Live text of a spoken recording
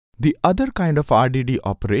The other kind of RDD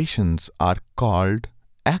operations are called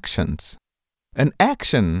actions. An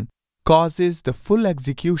action causes the full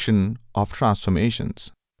execution of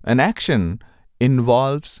transformations. An action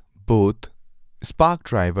involves both Spark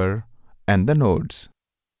driver and the nodes.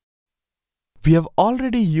 We have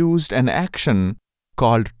already used an action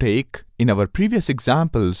called take in our previous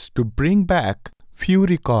examples to bring back few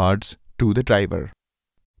records to the driver.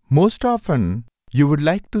 Most often, you would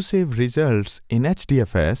like to save results in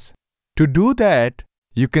HDFS. To do that,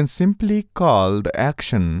 you can simply call the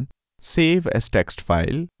action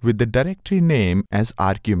SaveTextFile with the directory name as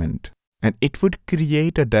argument, and it would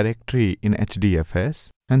create a directory in HDFS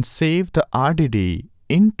and save the RDD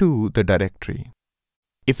into the directory.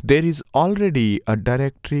 If there is already a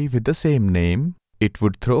directory with the same name, it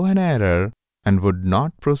would throw an error and would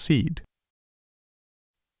not proceed.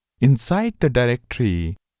 Inside the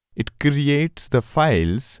directory, it creates the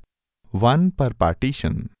files, one per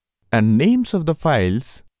partition, and names of the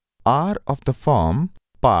files are of the form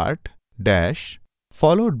part dash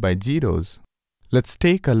followed by zeros. Let's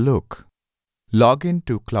take a look. Log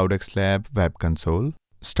into CloudX Lab Web Console,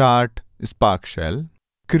 start Spark Shell,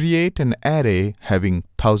 create an array having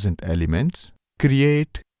 1000 elements,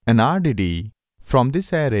 create an RDD from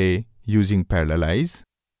this array using parallelize.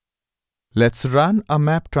 Let's run a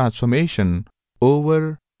map transformation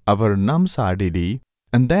over our nums RDD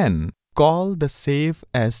and then call the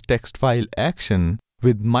SaveTextFile action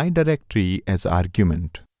with my directory as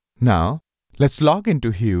argument. Now, let's log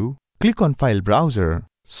into Hive, click on File Browser,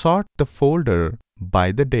 sort the folder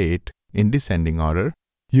by the date in descending order.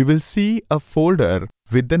 You will see a folder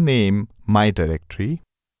with the name My Directory.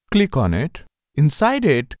 Click on it. Inside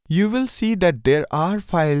it, you will see that there are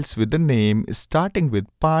files with the name starting with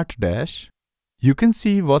part dash. You can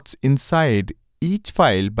see what's inside each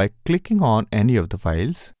file by clicking on any of the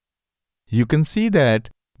files. You can see that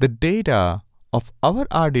the data of our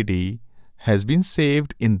RDD has been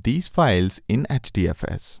saved in these files in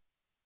HDFS.